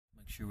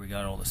Sure we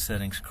got all the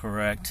settings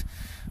correct.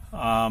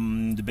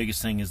 The biggest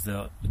thing is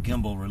the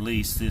gimbal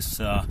release. This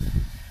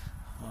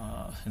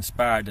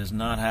Inspire does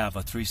not have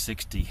a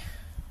 360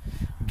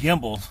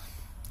 gimbal.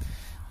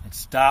 It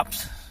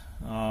stops.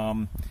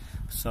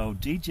 So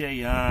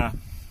DJI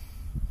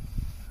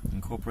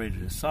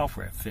incorporated a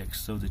software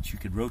fix so that you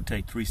could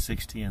rotate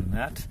 360, and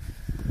that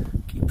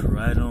keeps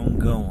right on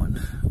going.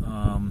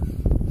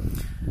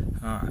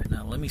 Alright,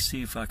 now let me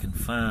see if I can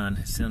find,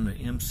 it's under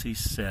MC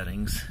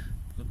settings.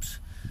 Oops.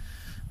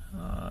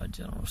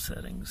 General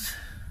settings.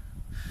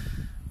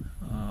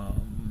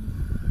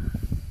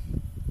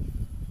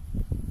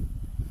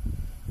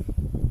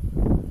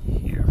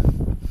 Here.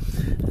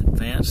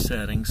 Advanced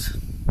settings.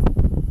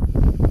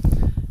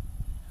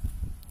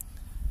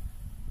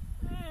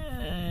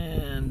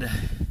 And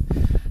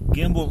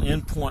gimbal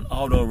endpoint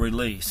auto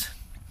release.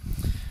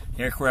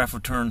 Aircraft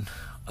will turn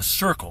a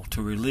circle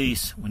to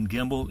release when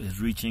gimbal is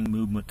reaching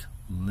movement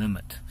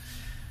limit.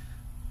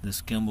 This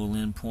gimbal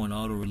endpoint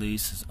auto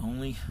release is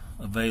only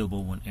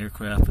available when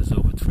aircraft is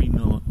over 3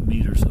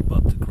 meters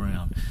above the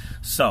ground.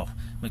 So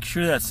make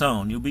sure that's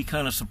on. You'll be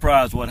kind of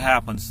surprised what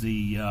happens.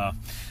 The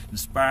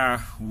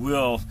Inspire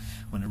will,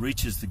 when it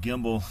reaches the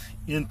gimbal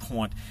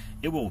endpoint,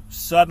 it will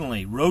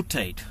suddenly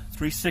rotate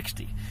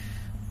 360,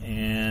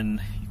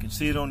 and you can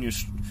see it on your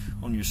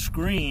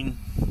screen,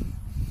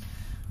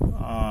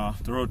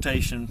 the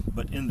rotation,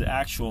 but in the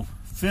actual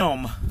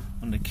film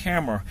on the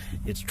camera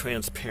it's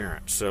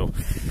transparent. So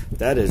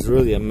that is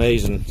really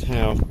amazing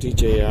how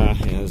DJI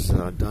has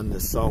done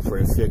this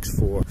software fix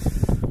for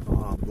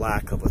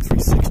lack of a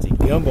 360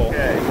 gimbal.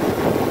 Okay,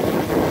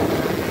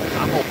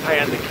 I'm going to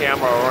pan the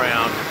camera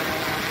around.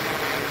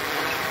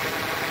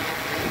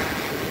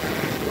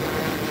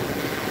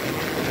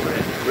 When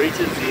it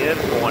reaches the end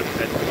point,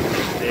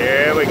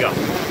 there we go.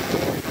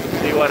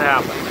 See what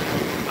happens.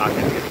 I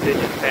can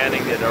continue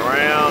panning it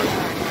around.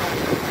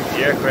 The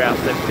aircraft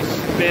simply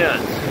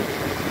spins.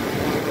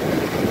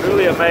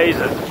 Really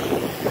amazing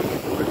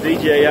for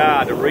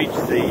DJI to reach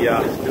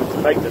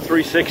to make the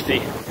 360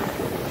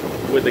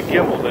 with a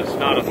gimbal that's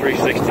not a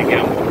 360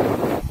 gimbal.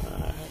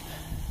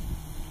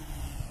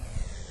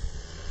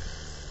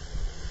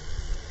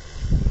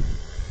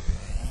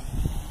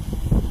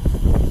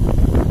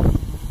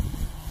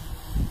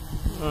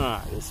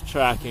 Alright, it's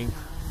tracking.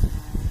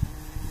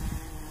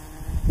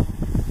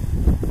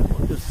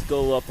 We'll just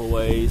go up a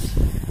ways.